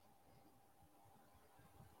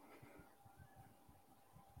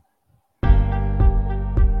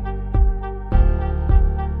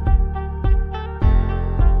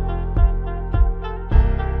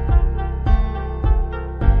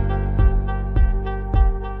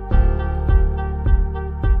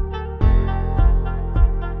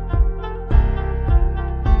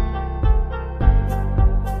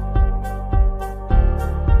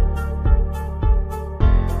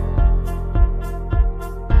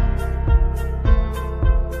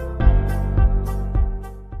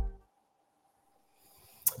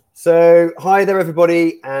So hi there,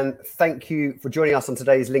 everybody, and thank you for joining us on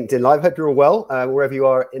today's LinkedIn Live. Hope you're all well, wherever you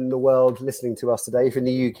are in the world listening to us today. If you're in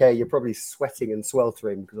the UK, you're probably sweating and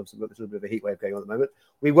sweltering because obviously there's a little bit of a heat wave going on at the moment.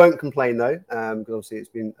 We won't complain though, because obviously it's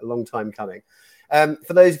been a long time coming.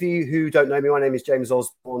 For those of you who don't know me, my name is James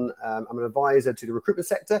Osborne. I'm an advisor to the recruitment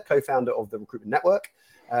sector, co-founder of the Recruitment Network.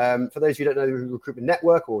 For those of you who don't know the Recruitment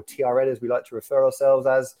Network, or TRN as we like to refer ourselves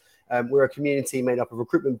as, we're a community made up of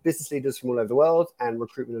recruitment business leaders from all over the world and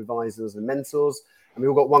recruitment advisors and mentors. And we've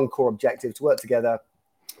all got one core objective: to work together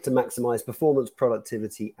to maximize performance,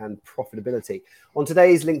 productivity, and profitability. On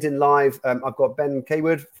today's LinkedIn Live, I've got Ben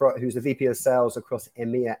Kaywood, who's the VP of Sales across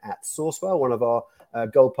EMEA at Sourcewell, one of our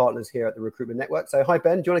gold partners here at the Recruitment Network. So hi,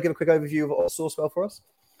 Ben. Do you want to give a quick overview of Sourcewell for us?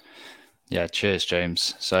 Yeah, cheers,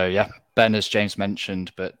 James. So yeah, Ben, as James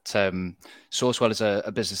mentioned, but Sourcewell is a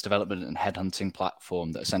business development and headhunting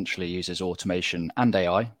platform that essentially uses automation and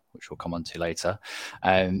AI, which we'll come on to later,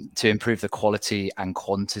 to improve the quality and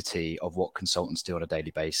quantity of what consultants do on a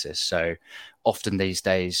daily basis. So often these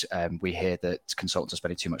days, we hear that consultants are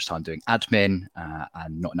spending too much time doing admin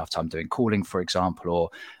and not enough time doing calling, for example, or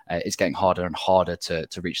it's getting harder and harder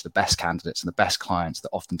to reach the best candidates and the best clients that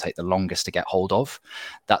often take the longest to get hold of.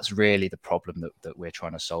 That's really the problem that we're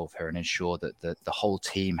trying to solve here and ensure that the whole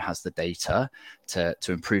team has the data to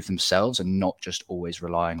improve themselves and not just always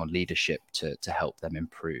relying on leadership to help them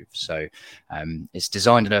improve. So it's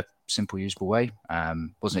designed in a simple, usable way.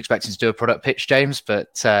 Wasn't expecting to do a product pitch, James,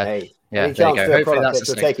 but hey, yeah, any chance to do a product pitch,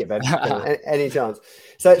 we'll take it, Ben. Any chance.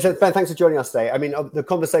 So Ben, thanks for joining us today. I mean, the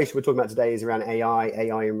conversation we're talking about today is around AI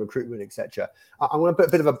and recruitment, etc. I want to put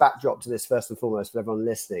a bit of a backdrop to this first and foremost for everyone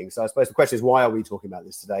listening. So I suppose the question is, why are we talking about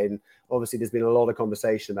this today? And obviously, there's been a lot of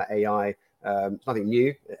conversation about AI. It's nothing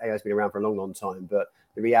new. AI has been around for a long, long time, but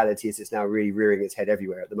the reality is it's now really rearing its head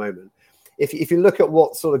everywhere at the moment. If you look at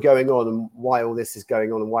what's sort of going on and why all this is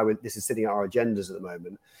going on and why this is sitting at our agendas at the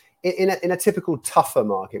moment, in a typical tougher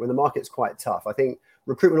market, when the market's quite tough, I think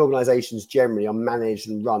recruitment organizations generally are managed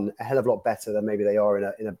and run a hell of a lot better than maybe they are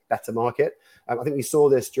in a better market. I think we saw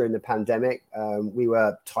this during the pandemic. We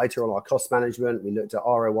were tighter on our cost management. We looked at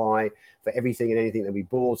ROI for everything and anything that we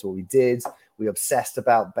bought or we did. We obsessed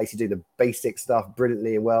about basically doing the basic stuff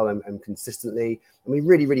brilliantly and well and consistently. And we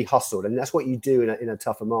really, really hustled. And that's what you do in a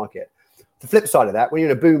tougher market. The flip side of that, when you're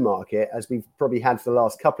in a boom market, as we've probably had for the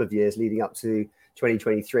last couple of years leading up to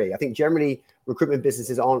 2023, I think generally recruitment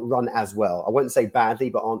businesses aren't run as well. I won't say badly,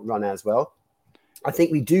 but aren't run as well. I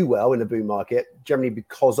think we do well in the boom market, generally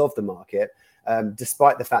because of the market,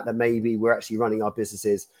 despite the fact that maybe we're actually running our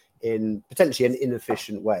businesses in potentially an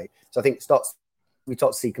inefficient way. So I think we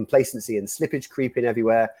start to see complacency and slippage creeping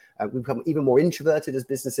everywhere. We become even more introverted as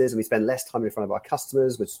businesses, and we spend less time in front of our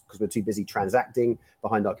customers because we're too busy transacting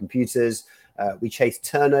behind our computers. We chase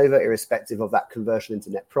turnover irrespective of that conversion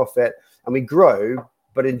into net profit, and we grow.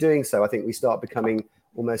 But in doing so, I think we start becoming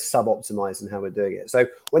almost sub-optimized in how we're doing it. So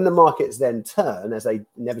when the markets then turn, as they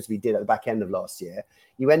inevitably did at the back end of last year,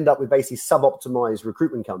 you end up with basically sub-optimized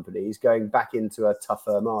recruitment companies going back into a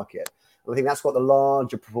tougher market. I think that's what the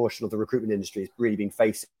larger proportion of the recruitment industry has really been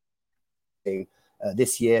facing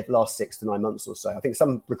this year, the last 6 to 9 months or so. I think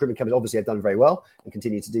some recruitment companies obviously have done very well and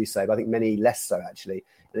continue to do so, but I think many less so actually.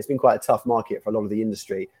 And it's been quite a tough market for a lot of the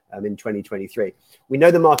industry in 2023. We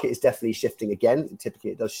know the market is definitely shifting again.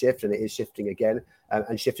 Typically it does shift, and it is shifting again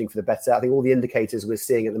and shifting for the better. I think all the indicators we're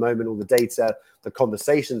seeing at the moment, all the data, the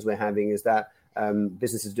conversations we're having is that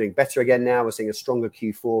businesses are doing better again now. We're seeing a stronger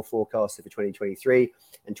Q4 forecast for 2023,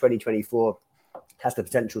 and 2024 has the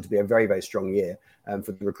potential to be a very, very strong year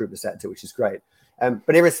for the recruitment sector, which is great.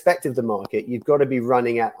 But irrespective of the market, you've got to be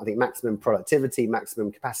running at, I think, maximum productivity,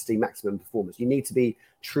 maximum capacity, maximum performance. You need to be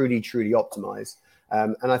truly, truly optimized.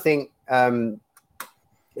 And I think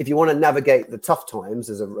if you want to navigate the tough times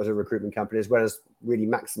as a recruitment company, as well as really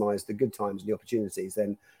maximize the good times and the opportunities,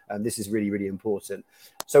 then this is really, really important.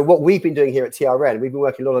 So what we've been doing here at TRN, we've been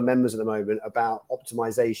working with a lot of members at the moment about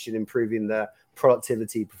optimization, improving the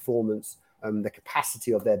productivity, performance, the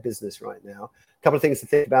capacity of their business right now. A couple of things to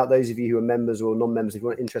think about. Those of you who are members or non-members, if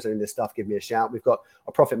you're interested in this stuff, give me a shout. We've got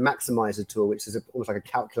a profit maximizer tool, which is almost like a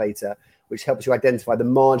calculator, which helps you identify the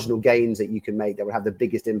marginal gains that you can make that will have the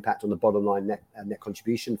biggest impact on the bottom line net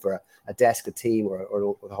contribution for a desk, a team,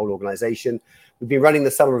 or the whole organization. We've been running the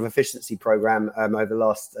Summer of Efficiency program over the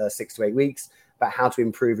last 6 to 8 weeks about how to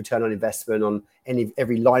improve return on investment on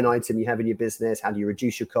every line item you have in your business. How do you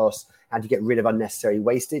reduce your costs? How do you get rid of unnecessary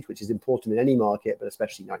wastage, which is important in any market, but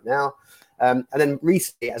especially right now. And then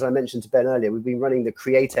recently, as I mentioned to Ben earlier, we've been running the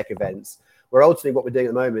Createch events, where ultimately what we're doing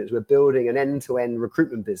at the moment is we're building an end-to-end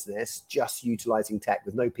recruitment business just utilizing tech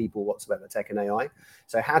with no people whatsoever, tech and AI.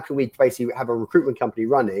 So how can we basically have a recruitment company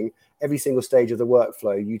running every single stage of the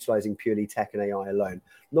workflow utilizing purely tech and AI alone?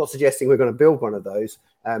 Not suggesting we're going to build one of those,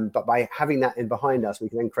 but by having that in behind us, we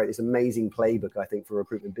can then create this amazing playbook, I think, for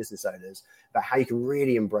recruitment business owners about how you can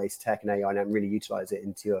really embrace tech and AI and really utilize it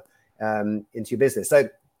into your business. So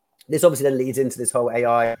this obviously then leads into this whole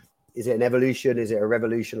AI. Is it an evolution? Is it a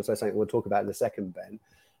revolution? Or something we'll talk about in a second, Ben.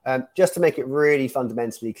 Just to make it really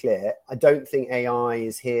fundamentally clear, I don't think AI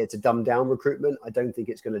is here to dumb down recruitment. I don't think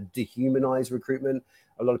it's going to dehumanize recruitment.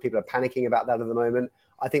 A lot of people are panicking about that at the moment.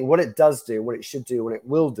 I think what it does do, what it should do, what it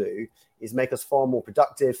will do is make us far more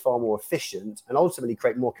productive, far more efficient, and ultimately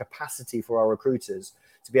create more capacity for our recruiters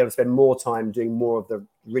to be able to spend more time doing more of the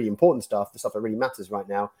really important stuff, the stuff that really matters right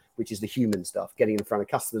now, which is the human stuff, getting in front of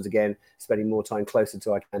customers again, spending more time closer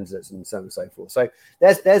to our candidates and so on and so forth. So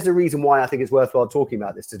there's the reason why I think it's worthwhile talking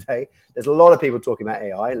about this today. There's a lot of people talking about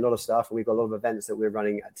AI and a lot of stuff, and we've got a lot of events that we're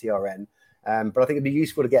running at TRN. But I think it'd be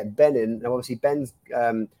useful to get Ben in. Now, obviously, Ben's,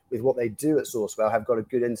 with what they do at Sourcewell, have got a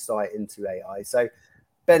good insight into AI. So,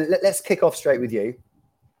 Ben, let's kick off straight with you.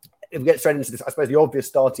 If we get straight into this, I suppose the obvious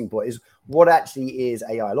starting point is what actually is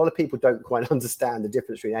AI. A lot of people don't quite understand the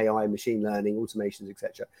difference between AI, machine learning, automations,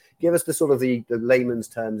 etc. Give us the sort of the layman's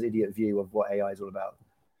terms, idiot view of what AI is all about.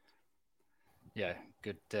 Yeah,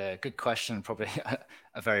 good question. Probably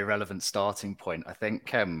a very relevant starting point. I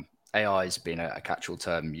think AI has been a catch-all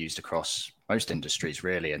term used across most industries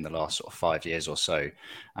really in the last sort of 5 years or so.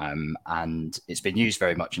 And it's been used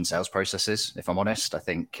very much in sales processes, if I'm honest. I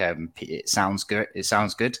think it sounds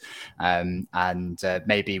good. And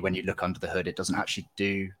maybe when you look under the hood, it doesn't actually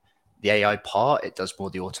do the AI part, it does more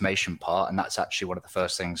the automation part. And that's actually one of the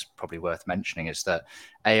first things probably worth mentioning is that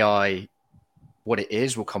AI, what it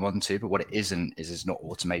is, we'll come on to, but what it isn't is not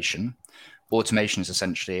automation. Automation is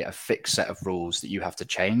essentially a fixed set of rules that you have to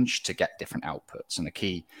change to get different outputs. And a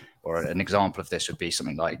key or an example of this would be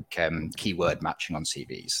something like keyword matching on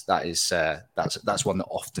CVs. That is that's one that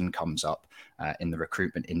often comes up in the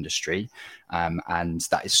recruitment industry, and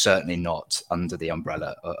that is certainly not under the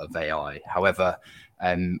umbrella of AI. However,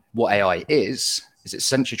 what AI is it's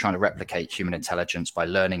essentially trying to replicate human intelligence by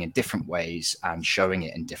learning in different ways and showing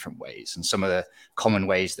it in different ways. And some of the common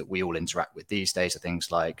ways that we all interact with these days are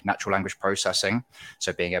things like natural language processing.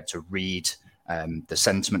 So being able to read the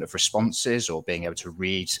sentiment of responses or being able to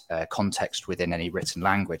read context within any written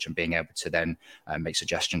language and being able to then make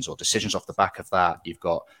suggestions or decisions off the back of that. You've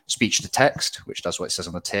got speech to text, which does what it says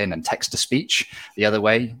on the tin, and text to speech the other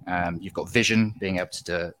way. You've got vision, being able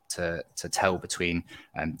to tell between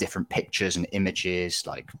different pictures and images,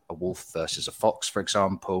 like a wolf versus a fox, for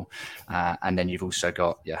example. And then you've also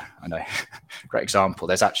got, yeah, I know, great example.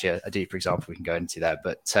 There's actually a deeper example we can go into there,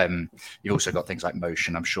 but you've also got things like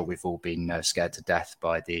motion. I'm sure we've all been scared to death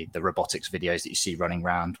by the robotics videos that you see running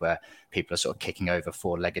around where people are sort of kicking over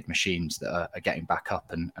four-legged machines that are getting back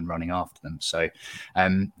up and running after them. So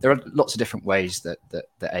there are lots of different ways that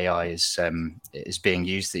AI is being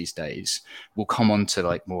used these days. We'll come on to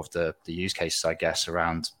like more of the use cases, I guess,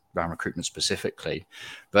 around recruitment specifically.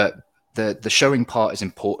 But the showing part is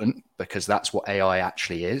important because that's what AI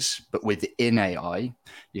actually is. But within AI,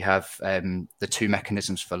 you have the two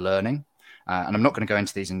mechanisms for learning. And I'm not going to go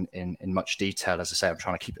into these in much detail. As I say, I'm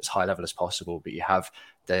trying to keep it as high level as possible. But you have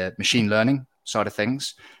the machine learning side of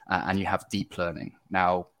things and you have deep learning.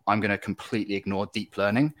 Now, I'm going to completely ignore deep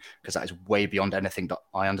learning because that is way beyond anything that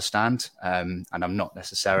I understand. And I'm not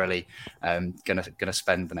necessarily going to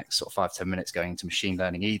spend the next sort of 5-10 minutes going into machine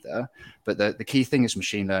learning either. But the key thing is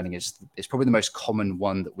machine learning is probably the most common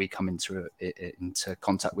one that we come into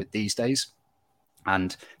contact with these days.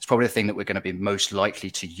 And it's probably the thing that we're going to be most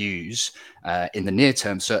likely to use in the near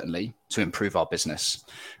term, certainly, to improve our business.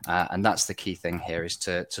 And that's the key thing here is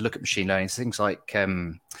to look at machine learning, things like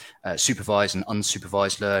supervised and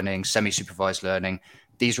unsupervised learning, semi-supervised learning.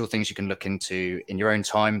 These are all things you can look into in your own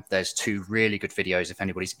time. There's 2 really good videos, if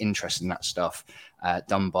anybody's interested in that stuff,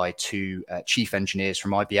 done by 2 chief engineers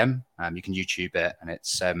from IBM. You can YouTube it, and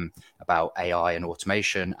it's about AI and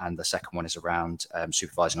automation. And the second one is around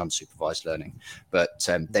supervised and unsupervised learning. But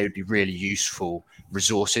they would be really useful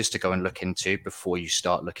resources to go and look into before you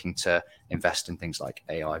start looking to invest in things like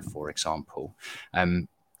AI, for example.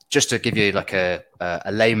 Just to give you like a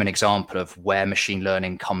layman example of where machine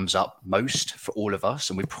learning comes up most for all of us,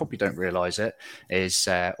 and we probably don't realize it, is,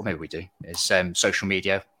 or maybe we do, is social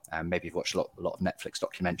media. Maybe you've watched a lot of Netflix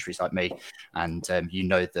documentaries like me, and you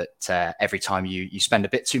know that every time you spend a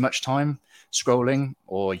bit too much time scrolling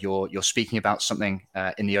or you're speaking about something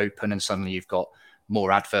in the open and suddenly you've got more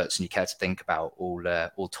adverts than you care to think about,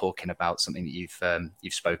 all talking about something that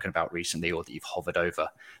you've spoken about recently or that you've hovered over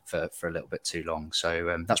for a little bit too long.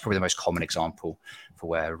 So that's probably the most common example for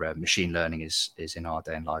where machine learning is in our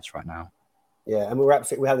day and lives right now. Yeah, and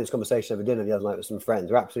we had this conversation over dinner the other night with some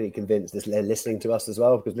friends. We're absolutely convinced they're listening to us as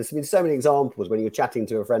well, because there's been so many examples when you're chatting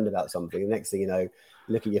to a friend about something, the next thing you know, you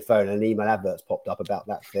look at your phone and an email advert's popped up about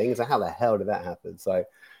that thing. So how the hell did that happen? So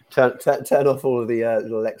turn off all of the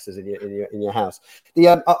little Alexas in your house.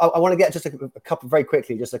 I want to get just a couple very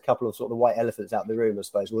quickly, just a couple of sort of the white elephants out of the room, I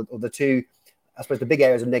suppose, or the two. I suppose the big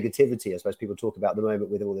areas of negativity, I suppose people talk about at the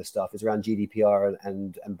moment with all this stuff, is around GDPR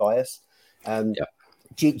and bias.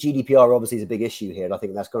 GDPR obviously is a big issue here, and I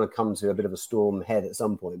think that's going to come to a bit of a storm head at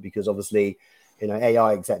some point, because obviously,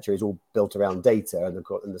 AI, etc., is all built around data and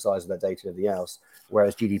the size of that data and everything else,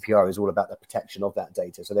 whereas GDPR is all about the protection of that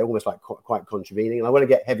data. So they're almost like quite contravening. And I want to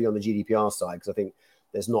get heavy on the GDPR side, because I think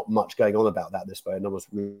there's not much going on about that this way, and no one's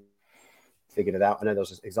really figured it out. I know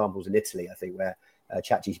there's examples in Italy, I think, where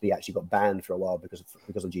ChatGPT actually got banned for a while because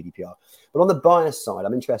of GDPR. But on the bias side,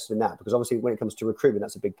 I'm interested in that, because obviously when it comes to recruitment,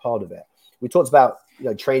 that's a big part of it. We talked about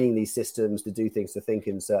training these systems to do things, to think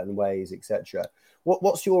in certain ways, etc.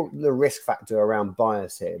 What's the risk factor around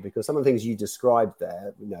bias here? Because some of the things you described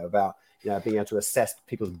there, about being able to assess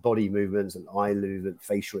people's body movements and eye movement,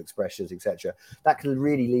 facial expressions, etc., that can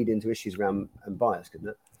really lead into issues around bias, couldn't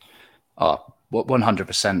it? Oh,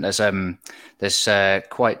 100%. There's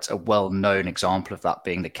quite a well-known example of that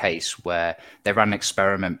being the case, where they ran an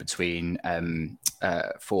experiment between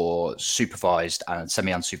for supervised and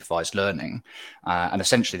semi-unsupervised learning, and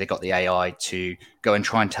essentially they got the AI to go and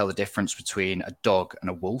try and tell the difference between a dog and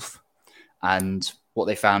a wolf. And what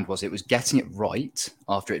they found was it was getting it right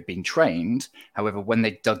after it had been trained. However, when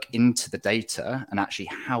they dug into the data and actually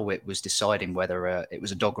how it was deciding whether it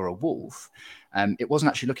was a dog or a wolf, it wasn't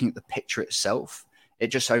actually looking at the picture itself. It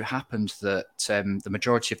just so happened that the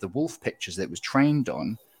majority of the wolf pictures that it was trained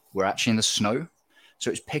on were actually in the snow. So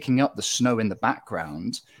it's picking up the snow in the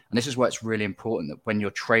background. And this is where it's really important that when you're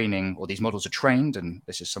training, or these models are trained, and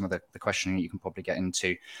this is some of the questioning that you can probably get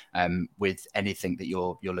into with anything that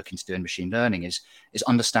you're looking to do in machine learning, is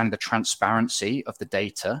understanding the transparency of the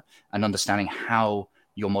data and understanding how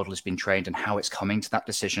your model has been trained and how it's coming to that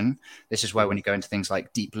decision. This is where when you go into things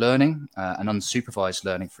like deep learning and unsupervised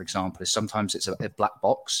learning, for example, is sometimes it's a black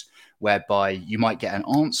box whereby you might get an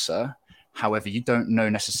answer. However, you don't know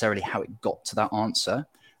necessarily how it got to that answer.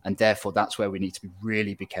 And therefore, that's where we need to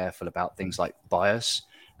be careful about things like bias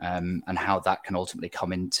and how that can ultimately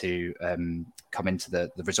come into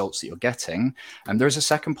the results that you're getting. And there is a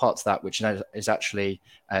second part to that, which is actually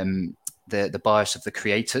the bias of the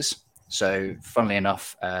creators. So funnily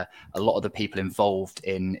enough, a lot of the people involved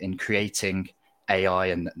in creating AI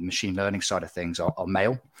and the machine learning side of things are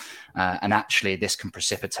male. And actually this can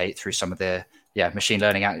precipitate through some of the machine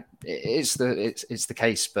learning. It's the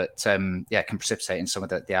case, but can precipitate in some of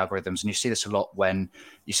the algorithms. And you see this a lot when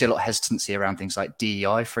you see a lot of hesitancy around things like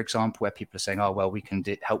DEI, for example, where people are saying, oh, well, we can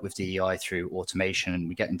help with DEI through automation, and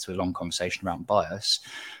we get into a long conversation around bias.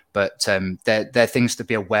 But they're things to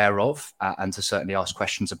be aware of and to certainly ask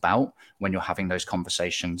questions about when you're having those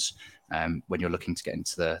conversations, when you're looking to get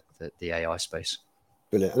into the AI space.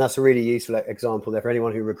 Brilliant. And that's a really useful example there for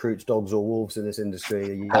anyone who recruits dogs or wolves in this industry.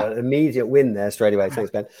 You got an immediate win there straight away.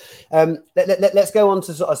 Thanks, Ben. Let's go on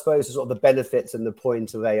to, I suppose, the benefits and the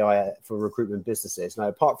point of AI for recruitment businesses. Now,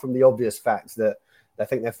 apart from the obvious fact that I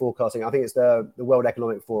think they're forecasting, I think it's the World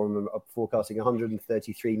Economic Forum are forecasting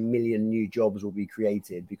 133 million new jobs will be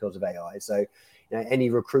created because of AI. So any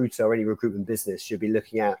recruiter or any recruitment business should be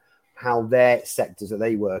looking at how their sectors that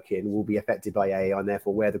they work in will be affected by AI, and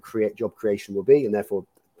therefore where the job creation will be, and therefore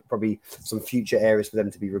probably some future areas for them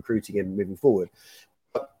to be recruiting in moving forward.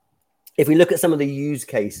 But if we look at some of the use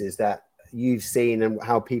cases that you've seen and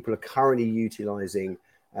how people are currently utilizing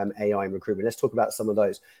AI in recruitment, let's talk about some of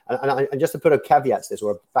those. And just to put a caveat to this,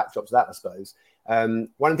 or a backdrop to that, I suppose,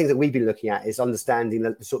 one of the things that we've been looking at is understanding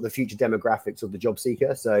the future demographics of the job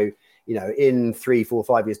seeker. So, in 3, 4,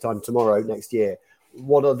 5 years' time, tomorrow, next year,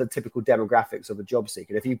 what are the typical demographics of a job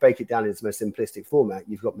seeker? And if you break it down in its most simplistic format,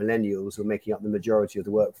 you've got millennials who are making up the majority of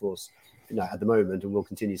the workforce at the moment, and will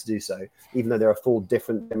continue to do so, even though there are 4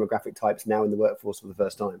 different demographic types now in the workforce for the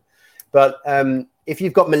first time. But if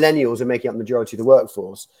you've got millennials who are making up the majority of the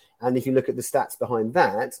workforce, and if you look at the stats behind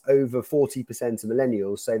that, over 40% of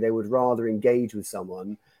millennials say they would rather engage with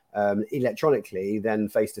someone electronically than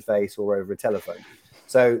face-to-face or over a telephone.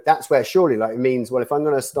 So that's where surely it means, well, if I'm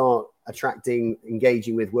going to start attracting,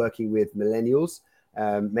 engaging with, working with millennials,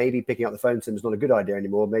 maybe picking up the phone to them is not a good idea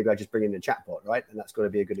anymore. Maybe I just bring in a chatbot, right? And that's got to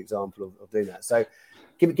be a good example of doing that. So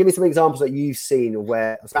Give me some examples that you've seen of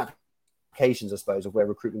where applications, I suppose, of where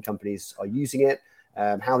recruitment companies are using it,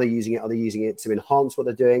 how they're using it. Are they using it to enhance what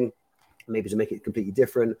they're doing, maybe to make it completely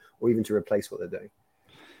different, or even to replace what they're doing?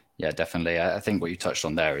 Yeah, definitely. I think what you touched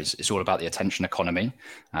on there is it's all about the attention economy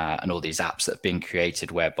and all these apps that have been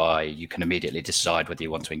created whereby you can immediately decide whether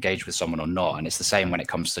you want to engage with someone or not. And it's the same when it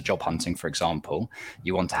comes to job hunting, for example.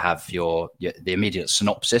 You want to have the immediate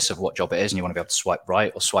synopsis of what job it is, and you want to be able to swipe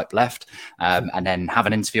right or swipe left, and then have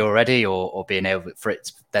an interview already, or being able for it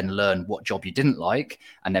to then learn what job you didn't like,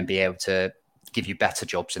 and then be able to give you better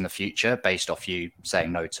jobs in the future based off you saying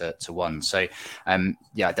no to one. So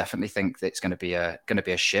yeah, I definitely think that it's going to be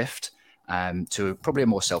a shift to probably a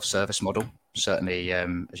more self-service model. Certainly,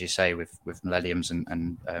 as you say, with millennials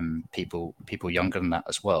and people younger than that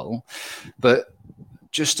as well. But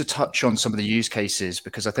just to touch on some of the use cases,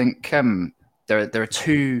 because I think there are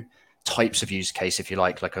two types of use case, if you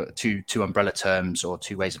like two umbrella terms or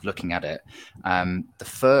two ways of looking at it. The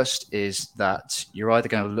first is that you're either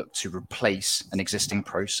going to look to replace an existing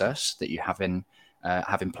process that you have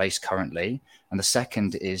in place currently, and the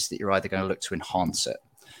second is that you're either going to look to enhance it.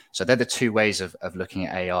 So they're the two ways of looking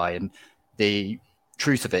at AI. And the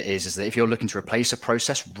truth of it is that if you're looking to replace a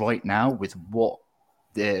process right now with what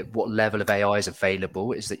level of AI is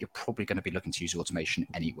available, is that you're probably going to be looking to use automation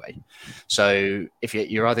anyway. So if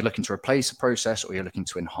you're either looking to replace a process or you're looking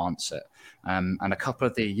to enhance it. And a couple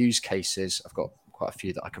of the use cases, I've got quite a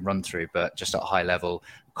few that I can run through, but just at a high level,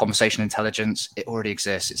 conversation intelligence, it already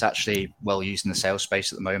exists. It's actually well used in the sales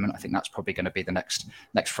space at the moment. I think that's probably going to be the next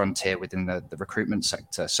frontier within the recruitment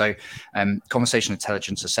sector. So conversation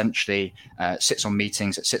intelligence essentially sits on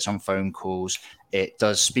meetings, it sits on phone calls, it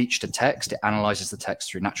does speech to text, it analyzes the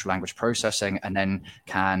text through natural language processing, and then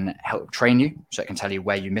can help train you. So it can tell you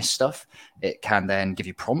where you miss stuff. It can then give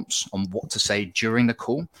you prompts on what to say during the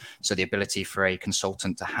call. So the ability for a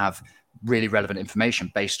consultant to have really relevant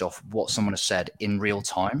information based off what someone has said in real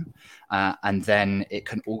time. And then it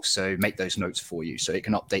can also make those notes for you. So it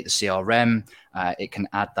can update the CRM. It can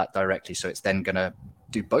add that directly. So it's then going to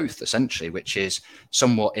do both essentially, which is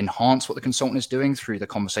somewhat enhance what the consultant is doing through the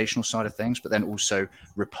conversational side of things, but then also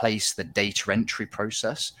replace the data entry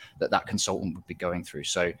process that consultant would be going through.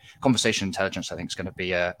 So conversation intelligence, I think, is going to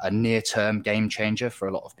be a near-term game changer for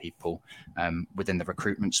a lot of people within the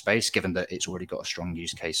recruitment space, given that it's already got a strong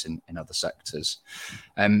use case in other sectors.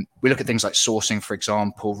 We look at things like sourcing, for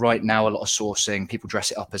example. Right now, a lot of sourcing, people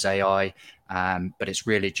dress it up as AI, but it's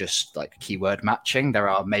really just like keyword matching. There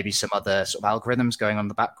are maybe some other sort of algorithms going on in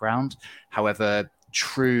the background. However,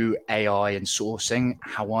 true AI in sourcing,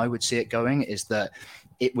 how I would see it going is that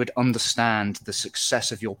it would understand the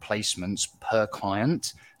success of your placements per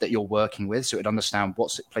client that you're working with. So it would understand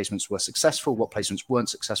what placements were successful, what placements weren't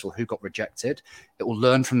successful, who got rejected. It will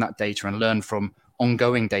learn from that data and learn from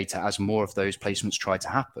ongoing data as more of those placements try to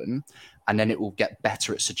happen. And then it will get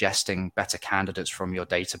better at suggesting better candidates from your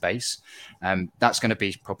database. That's going to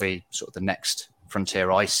be probably sort of the next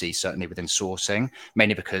frontier I see, certainly within sourcing,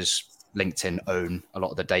 mainly because LinkedIn own a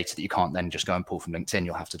lot of the data that you can't then just go and pull from LinkedIn.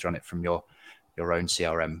 You'll have to run it from your own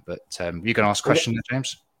CRM. But you can ask a question there,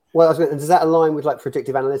 James. Well, does that align with like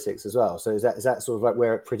predictive analytics as well? So is that sort of like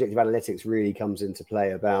where predictive analytics really comes into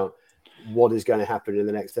play about what is going to happen in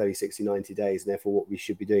the next 30, 60, 90 days, and therefore what we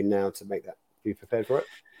should be doing now to make that be prepared for it?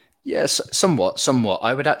 Yes, somewhat.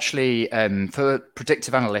 I would actually, for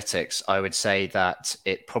predictive analytics, I would say that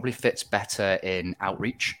it probably fits better in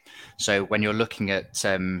outreach. So when you're looking at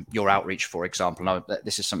your outreach, for example, now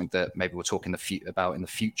this is something that maybe we'll talk about in the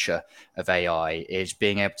future of AI, is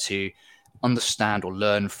being able to understand or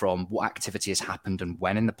learn from what activity has happened and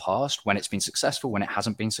when in the past, when it's been successful, when it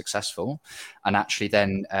hasn't been successful, and actually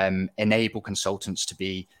then enable consultants to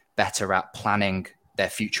be better at planning their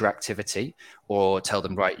future activity, or tell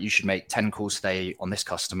them, right, you should make 10 calls today on this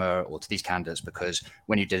customer or to these candidates because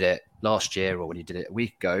when you did it last year or when you did it a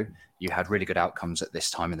week ago, you had really good outcomes at this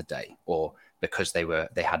time of the day, or because they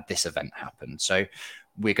had this event happen. So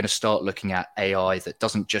we're going to start looking at AI that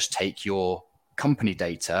doesn't just take your company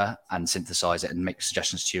data and synthesize it and make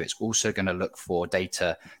suggestions to you. It's also going to look for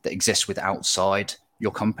data that exists with outside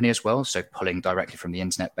your company as well. So pulling directly from the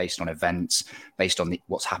internet based on events, based on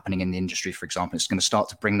what's happening in the industry, for example. It's going to start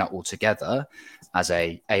to bring that all together as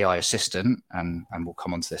a AI assistant. And we'll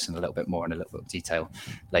come on to this in a little bit more in a little bit of detail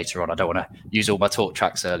later on. I don't want to use all my talk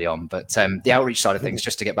tracks early on, but the outreach side of things,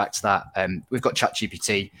 just to get back to that, we've got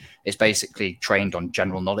ChatGPT. It's basically trained on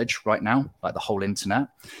general knowledge right now, like the whole internet,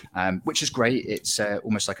 which is great. It's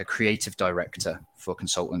almost like a creative director for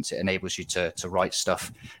consultants. It enables you to write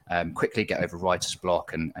stuff quickly, get over writer's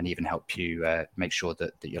block, and even help you make sure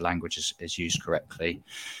that your language is used correctly.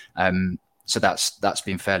 So that's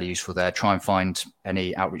been fairly useful there. Try and find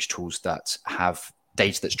any outreach tools that have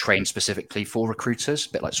data that's trained specifically for recruiters, a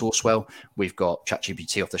bit like Sourcewell. We've got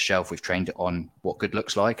ChatGPT off the shelf. We've trained it on what good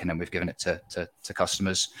looks like, and then we've given it to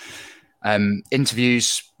customers.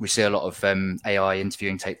 Interviews, we see a lot of AI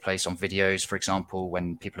interviewing take place on videos, for example,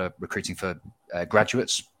 when people are recruiting for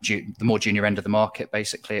graduates, the more junior end of the market.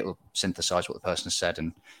 Basically, it will synthesize what the person has said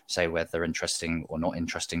and say whether they're interesting or not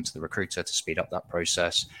interesting to the recruiter to speed up that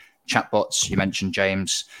process. Chatbots, you mentioned,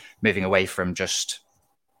 James, moving away from just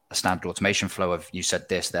a standard automation flow of you said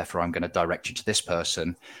this, therefore I'm going to direct you to this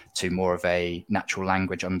person, to more of a natural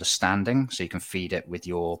language understanding. So you can feed it with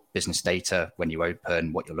your business data when you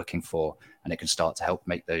open what you're looking for, and it can start to help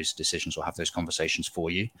make those decisions or have those conversations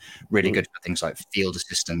for you. Really good for things like field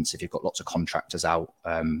assistance. If you've got lots of contractors out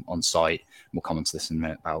on site, we'll come on to this in a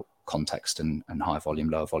minute about context and higher volume,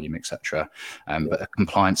 lower volume, etc. But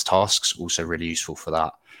compliance tasks also really useful for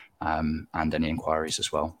that. And any inquiries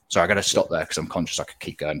as well. So I got to stop there because I'm conscious I could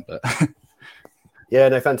keep going. But yeah,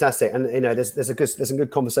 no, fantastic. And there's some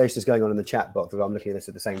good conversations going on in the chat box. I'm looking at this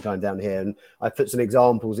at the same time down here, and I put some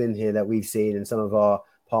examples in here that we've seen and some of our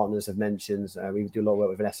partners have mentioned. We do a lot of work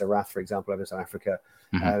with Vanessa Rath, for example, over in South Africa.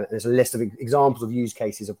 There's a list of examples of use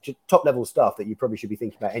cases of top level stuff that you probably should be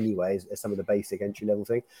thinking about anyway, as some of the basic entry level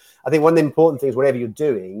thing. I think one of the important things, whatever you're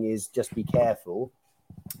doing, is just be careful.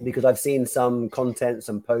 Because I've seen some content,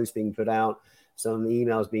 some posts being put out, some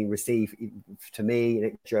emails being received to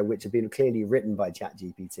me, which have been clearly written by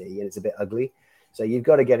ChatGPT, and it's a bit ugly. So you've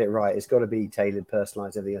got to get it right. It's got to be tailored,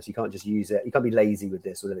 personalized, everything else. You can't just use it. You can't be lazy with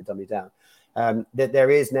this or let it dumb you down.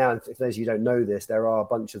 There is now, if those of you don't know this, there are a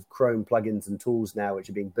bunch of Chrome plugins and tools now which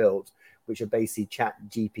are being built, which are basically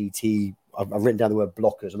ChatGPT. I've written down the word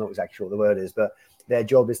blockers. I'm not exactly sure what the word is, but their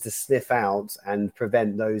job is to sniff out and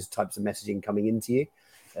prevent those types of messaging coming into you.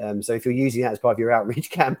 So if you're using that as part of your outreach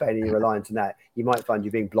campaign and you're reliant on that, you might find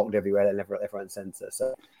you're being blocked everywhere and left, right, and center.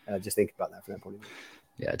 So just think about that from that point of view.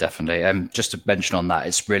 Yeah, definitely. Just to mention on that,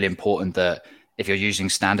 it's really important that if you're using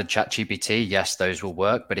standard ChatGPT, yes, those will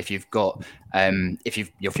work. But if you've got, if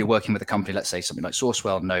you're working with a company, let's say something like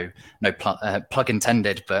Sourcewell, no plug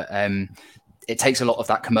intended, but it takes a lot of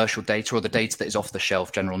that commercial data or the data that is off the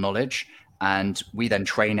shelf general knowledge. And we then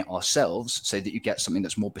train it ourselves so that you get something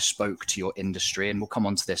that's more bespoke to your industry. And we'll come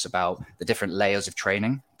on to this about the different layers of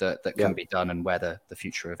training that can be done and where the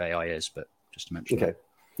future of AI is. But just to mention. Okay.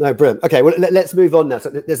 No, brilliant. Okay, well, let's move on now. So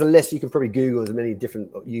there's a list you can probably Google as many different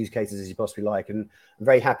use cases as you possibly like. And I'm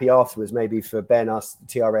very happy afterwards, maybe for Ben, us,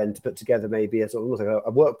 TRN, to put together maybe a sort of almost like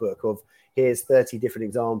a workbook of here's 30 different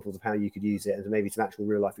examples of how you could use it and maybe some actual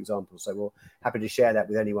real life examples. So we're happy to share that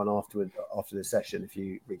with anyone after the session if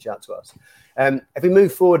you reach out to us. If we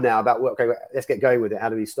move forward now about okay, let's get going with it. How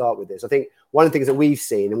do we start with this? I think one of the things that we've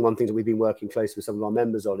seen and one thing that we've been working closely with some of our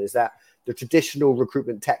members on is that the traditional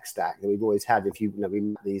recruitment tech stack that we've always had, if we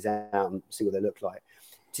map these out and see what they look like,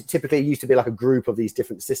 typically it used to be like a group of these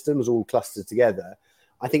different systems all clustered together.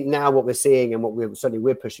 I think now what we're seeing and what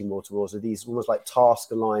we're pushing more towards are these almost like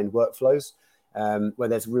task-aligned workflows, where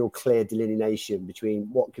there's real clear delineation between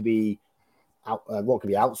what could be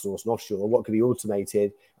outsourced and offshore, what could be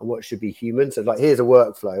automated, and what should be human. So like here's a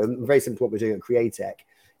workflow, and very simple. What we're doing at Createch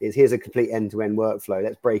is here's a complete end-to-end workflow.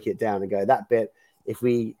 Let's break it down and go that bit. If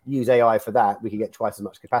we use AI for that, we can get twice as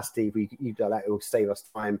much capacity. If we use that, it will save us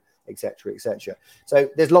time, etc., etc. So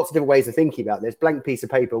there's lots of different ways of thinking about this. Blank piece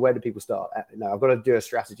of paper. Where do people start? No, I've got to do a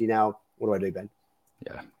strategy now. What do I do, Ben?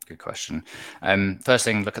 Yeah, good question. First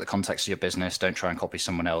thing, look at the context of your business. Don't try and copy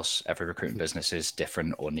someone else. Every recruitment business is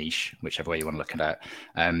different or niche, whichever way you want to look at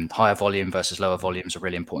it. Higher volume versus lower volume is a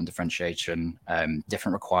really important differentiation.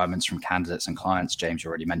 Different requirements from candidates and clients. James, you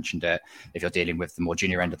already mentioned it. If you're dealing with the more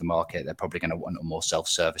junior end of the market, they're probably going to want a more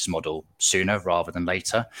self-service model sooner rather than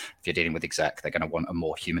later. If you're dealing with exec, they're going to want a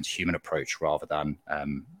more human-to-human approach rather than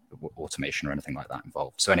automation or anything like that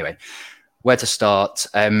involved. So anyway, where to start?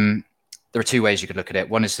 There are two ways you could look at it.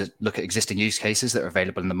 One is to look at existing use cases that are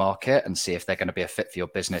available in the market and see if they're going to be a fit for your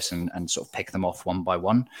business and sort of pick them off one by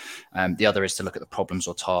one. The other is to look at the problems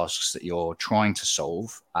or tasks that you're trying to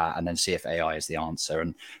solve and then see if AI is the answer.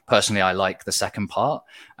 And personally, I like the second part.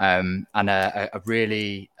 And a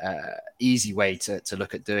really easy way to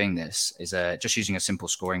look at doing this is just using a simple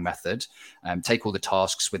scoring method. Take all the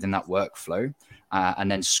tasks within that workflow and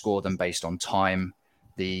then score them based on time,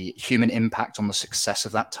 the human impact on the success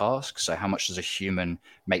of that task. So how much does a human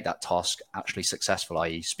make that task actually successful,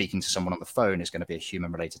 i.e. speaking to someone on the phone is going to be a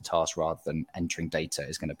human related task rather than entering data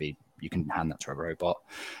is going to be, you can hand that to a robot.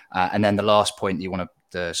 And then the last point that you want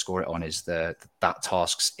to score it on is that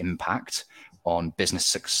task's impact on business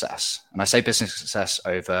success. And I say business success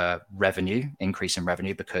over revenue, increase in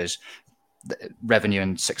revenue, because revenue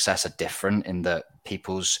and success are different in that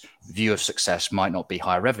people's view of success might not be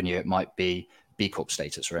higher revenue. It might be B Corp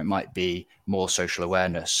status, or it might be more social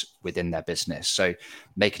awareness within their business. So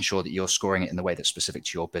making sure that you're scoring it in the way that's specific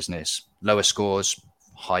to your business. Lower scores,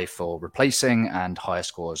 high for replacing, and higher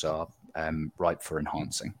scores are ripe for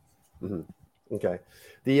enhancing. Mm-hmm. Okay.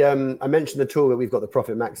 I mentioned the tool that we've got, the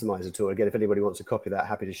Profit Maximizer tool. Again, if anybody wants a copy of that,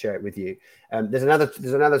 happy to share it with you. There's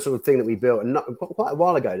another sort of thing that we built, and quite a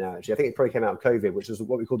while ago now, actually. I think it probably came out of COVID, which is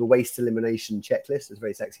what we call the Waste Elimination Checklist. It's a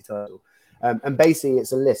very sexy title. And basically,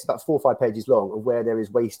 it's a list about 4 or 5 pages long of where there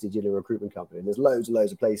is wastage in a recruitment company. And there's loads and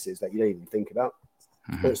loads of places that you don't even think about.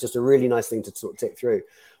 Mm-hmm. It's just a really nice thing to sort of tick through.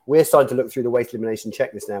 We're starting to look through the waste elimination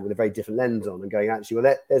checklist now with a very different lens on and going, actually,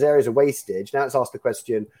 well, there's areas of wastage. Now let's ask the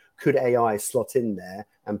question, could AI slot in there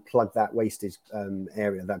and plug that wastage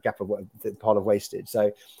area, that gap of part of wastage?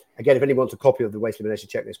 So again, if anyone wants a copy of the waste elimination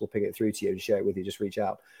checklist, we'll ping it through to you and share it with you. Just reach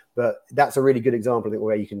out. But that's a really good example, I think,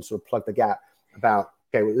 where you can sort of plug the gap about,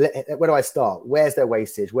 okay, well, where do I start? Where's their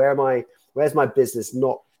wastage? Where's my business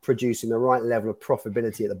not producing the right level of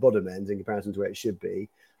profitability at the bottom end in comparison to where it should be?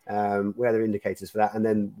 Where are there indicators for that? And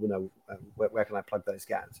then, where can I plug those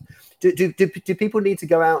gaps? Do people need to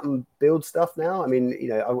go out and build stuff now? I mean,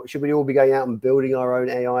 should we all be going out and building our own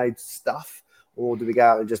AI stuff? Or do we go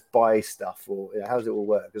out and just buy stuff? Or how does it all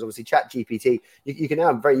work? Because obviously ChatGPT, you can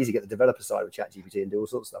now very easily get the developer side of ChatGPT and do all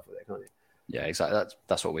sorts of stuff with it, can't you? Yeah, exactly.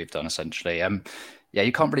 That's what we've done essentially. Yeah,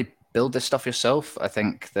 you can't really build this stuff yourself. I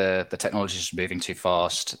think the technology is moving too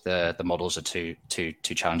fast. The models are too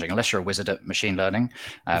challenging unless you're a wizard at machine learning,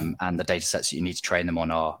 and the data sets that you need to train them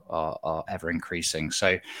on are ever increasing.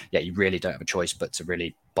 So yeah, you really don't have a choice but to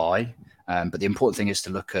really buy. But the important thing is to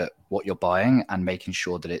look at what you're buying and making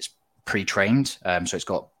sure that it's pre-trained. So it's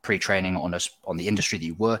got pre-training on the industry that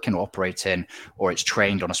you work in or operate in, or it's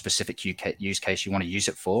trained on a specific use case you want to use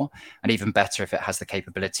it for. And even better if it has the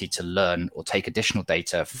capability to learn or take additional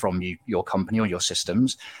data from your company or your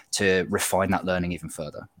systems to refine that learning even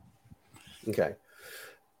further. Okay.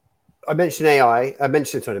 I mentioned AI. We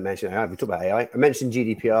talked about AI. I mentioned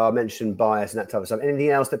GDPR, I mentioned bias and that type of stuff. Anything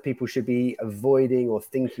else that people should be avoiding or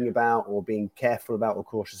thinking about or being careful about or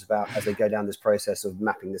cautious about as they go down this process of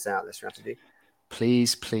mapping this out, this strategy?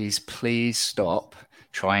 Please, please, please stop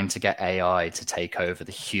trying to get AI to take over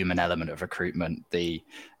the human element of recruitment, the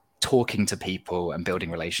talking to people and building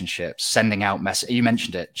relationships, sending out messages. You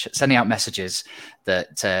mentioned it, sending out messages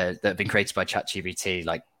that have been created by ChatGPT.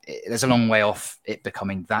 Like, there's a long way off it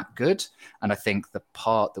becoming that good. And I think the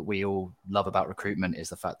part that we all love about recruitment is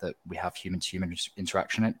the fact that we have human-to-human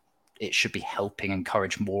interaction. It should be helping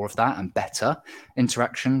encourage more of that and better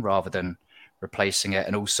interaction rather than replacing it.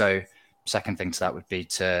 And also, second thing to that would be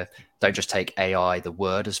to don't just take AI, the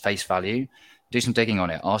word, as face value. Do some digging on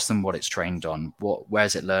it. Ask them what it's trained on.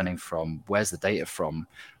 Where's it learning from? Where's the data from?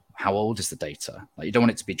 How old is the data? Like, you don't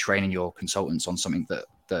want it to be training your consultants on something that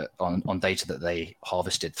on data that they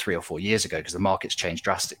harvested 3 or 4 years ago, because the market's changed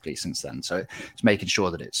drastically since then. So it's making sure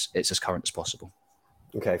that it's as current as possible.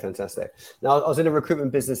 Okay, fantastic. Now, I was in a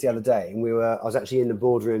recruitment business the other day, and I was actually in the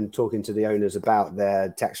boardroom talking to the owners about their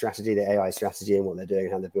tech strategy, their AI strategy, and what they're doing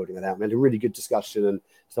and how they're building it out. We had a really good discussion and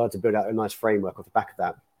started to build out a nice framework off the back of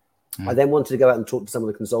that. I then wanted to go out and talk to some of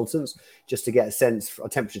the consultants just to get a sense, a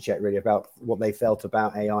temperature check really, about what they felt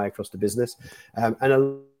about AI across the business. And a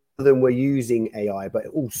lot of them were using AI, but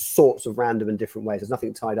all sorts of random and different ways. There's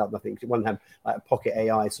nothing tied up, nothing. One had like a pocket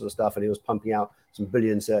AI sort of stuff, and he was pumping out some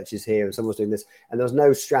billion searches here, and someone was doing this, and there was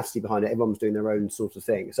no strategy behind it. Everyone was doing their own sort of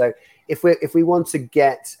thing. So if we want to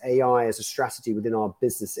get AI as a strategy within our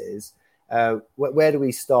businesses, where do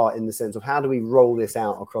we start in the sense of how do we roll this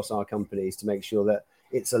out across our companies to make sure that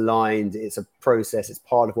it's aligned, it's a process, it's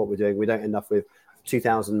part of what we're doing. We don't end up with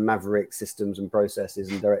 2,000 maverick systems and processes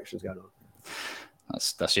and directions going on.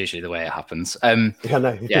 That's usually the way it happens.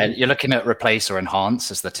 Yeah, you're looking at replace or enhance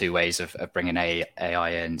as the two ways of bringing AI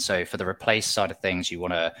in. So for the replace side of things, you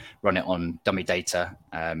want to run it on dummy data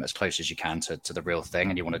as close as you can to the real thing,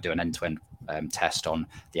 and you want to do an end-to-end test on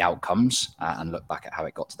the outcomes and look back at how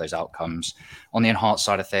it got to those outcomes. On the enhanced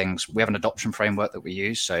side of things, we have an adoption framework that we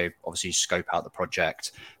use. So obviously you scope out the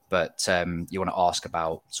project, but you want to ask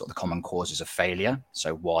about sort of the common causes of failure.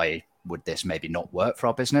 So why would this maybe not work for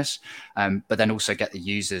our business? But then also get the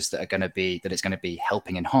users that it's going to be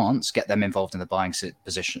helping enhance, get them involved in the buying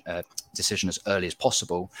decision as early as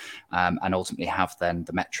possible, and ultimately have then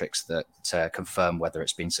the metrics that confirm whether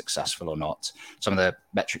it's been successful or not. Some of the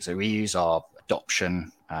metrics that we use are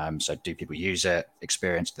adoption. So do people use it?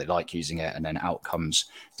 Experience, do they like using it? And then outcomes,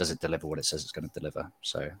 does it deliver what it says it's going to deliver?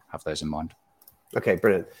 So have those in mind. Okay,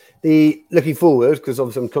 brilliant. The looking forward, because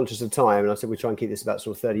obviously I'm conscious of time, and I said we try and keep this about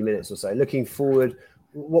sort of 30 minutes or so. Looking forward,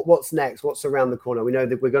 what's next? What's around the corner? We know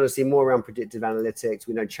that we're going to see more around predictive analytics.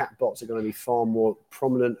 We know chatbots are going to be far more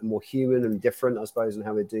prominent and more human and different, I suppose, in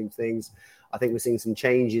how we're doing things. I think we're seeing some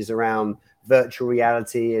changes around virtual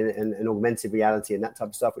reality and augmented reality and that type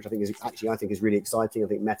of stuff, which I think is really exciting. I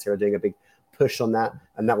think Meta are doing a big push on that,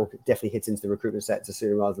 and that will definitely hit into the recruitment sector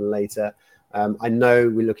sooner rather than later. I know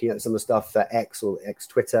we're looking at some of the stuff that X or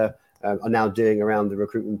X-Twitter are now doing around the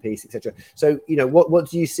recruitment piece, etc. So, what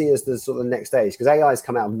do you see as the sort of next stage? Because AI has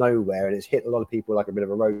come out of nowhere and it's hit a lot of people like a bit of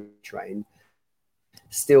a road train,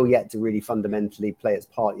 still yet to really fundamentally play its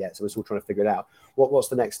part yet. So we're still trying to figure it out. What's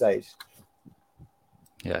the next stage?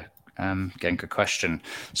 Yeah. Again, good question.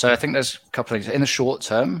 So I think there's a couple of things in the short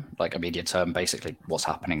term, like immediate term, basically what's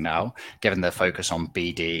happening now, given the focus on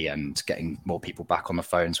BD and getting more people back on the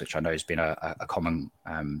phones, which I know has been a common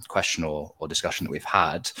question or discussion that we've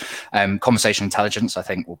had. Conversation intelligence, I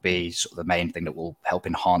think, will be sort of the main thing that will help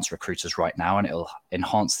enhance recruiters right now, and it'll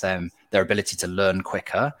enhance their ability to learn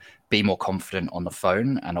quicker, be more confident on the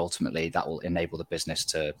phone, and ultimately that will enable the business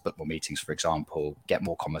to book more meetings, for example, get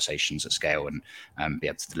more conversations at scale, and be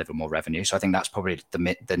able to deliver more revenue. So I think that's probably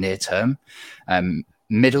the near term.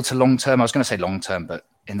 Middle to long term, I was going to say long term, but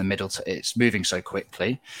in the middle, it's moving so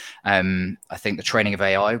quickly. I think the training of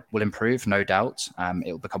AI will improve, no doubt.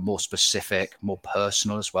 It will become more specific, more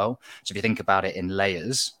personal as well. So if you think about it in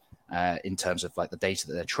layers, in terms of like the data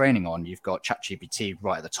that they're training on, you've got ChatGPT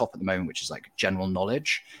right at the top at the moment, which is like general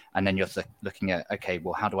knowledge. And then you're looking at, okay,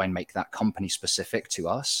 well, how do I make that company specific to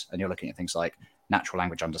us? And you're looking at things like natural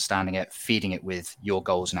language understanding it, feeding it with your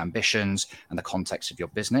goals and ambitions and the context of your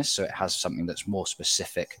business. So it has something that's more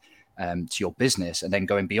specific to your business. And then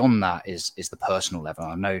going beyond that is the personal level.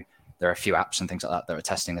 I know there are a few apps and things like that are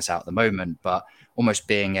testing this out at the moment, but almost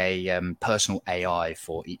being a personal AI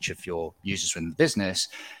for each of your users within the business,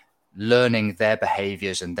 learning their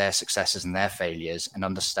behaviors and their successes and their failures, and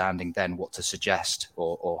understanding then what to suggest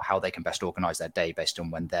or how they can best organize their day based on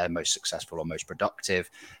when they're most successful or most productive,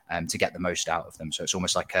 to get the most out of them. So it's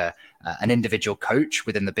almost like an individual coach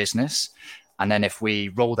within the business. And then if we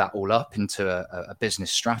roll that all up into a business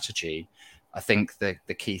strategy, I think the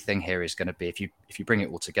key thing here is going to be, if you bring it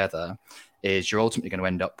all together, is you're ultimately going to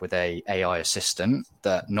end up with a AI assistant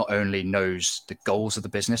that not only knows the goals of the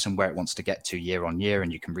business and where it wants to get to year on year,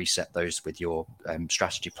 and you can reset those with your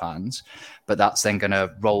strategy plans, but that's then going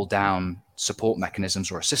to roll down support mechanisms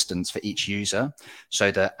or assistance for each user, so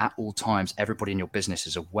that at all times everybody in your business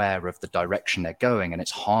is aware of the direction they're going, and it's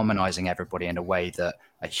harmonizing everybody in a way that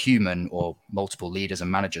a human or multiple leaders and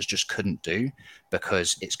managers just couldn't do,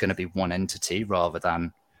 because it's going to be one entity rather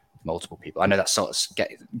than multiple people. I know that's sort of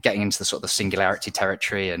getting into the sort of the singularity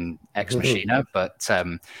territory and ex machina, but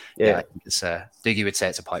yeah, it's Dougie would say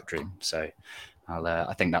it's a pipe dream. So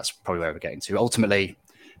I think that's probably where we're getting to. Ultimately,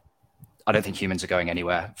 I don't think humans are going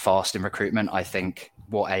anywhere fast in recruitment. I think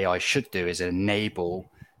what AI should do is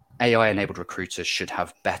AI-enabled recruiters should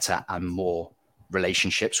have better and more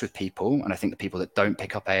relationships with people. And I think the people that don't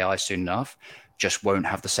pick up AI soon enough just won't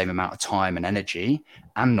have the same amount of time and energy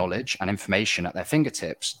and knowledge and information at their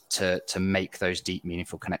fingertips to make those deep,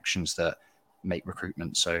 meaningful connections that make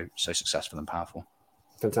recruitment so successful and powerful.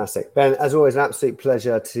 Fantastic. Ben, as always, an absolute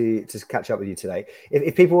pleasure to catch up with you today.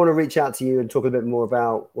 If people want to reach out to you and talk a bit more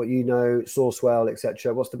about what you know, Sourcewell,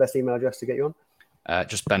 etc., what's the best email address to get you on?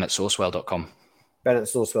 Just ben@sourcewell.com.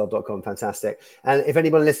 Ben@sourcewell.com. Fantastic. And if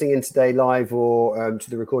anyone listening in today live or to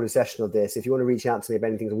the recorded session of this, if you want to reach out to me about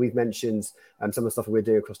anything that we've mentioned, some of the stuff that we're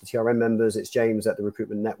doing across the TRM members, it's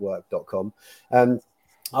james@therecruitmentnetwork.com.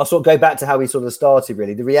 I'll sort of go back to how we sort of started,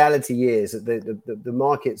 really. The reality is that the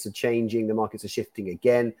markets are changing. The markets are shifting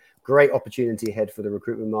again. Great opportunity ahead for the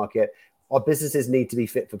recruitment market. Our businesses need to be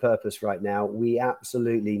fit for purpose right now. We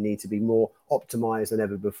absolutely need to be more optimized than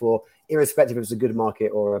ever before, irrespective if it's a good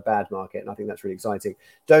market or a bad market. And I think that's really exciting.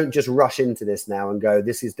 Don't just rush into this now and go,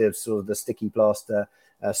 this is the sort of the sticky plaster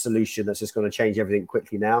solution that's just going to change everything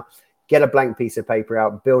quickly now. Get a blank piece of paper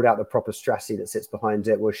out, build out the proper strategy that sits behind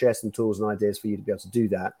it. We'll share some tools and ideas for you to be able to do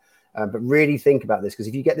that. But really think about this, because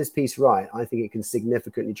if you get this piece right, I think it can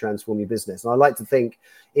significantly transform your business. And I like to think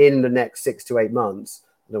in the next 6 to 8 months,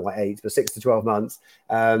 I don't know why 8, but 6 to 12 months,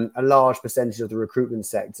 a large percentage of the recruitment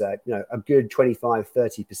sector, a good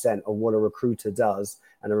 25-30% of what a recruiter does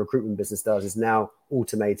and a recruitment business does is now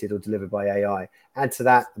automated or delivered by AI. Add to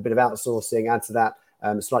that a bit of outsourcing, add to that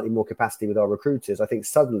slightly more capacity with our recruiters. I think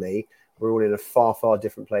suddenly we're all in a far, far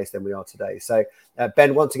different place than we are today. So,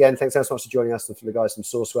 Ben, once again, thanks so much for joining us, and for the guys from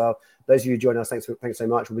Sourcewell. Those of you who join us, thanks so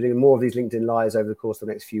much. We'll be doing more of these LinkedIn Lives over the course of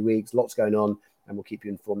the next few weeks. Lots going on. and we'll keep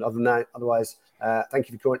you informed. Otherwise, thank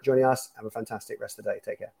you for joining us. Have a fantastic rest of the day.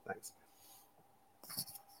 Take care. Thanks.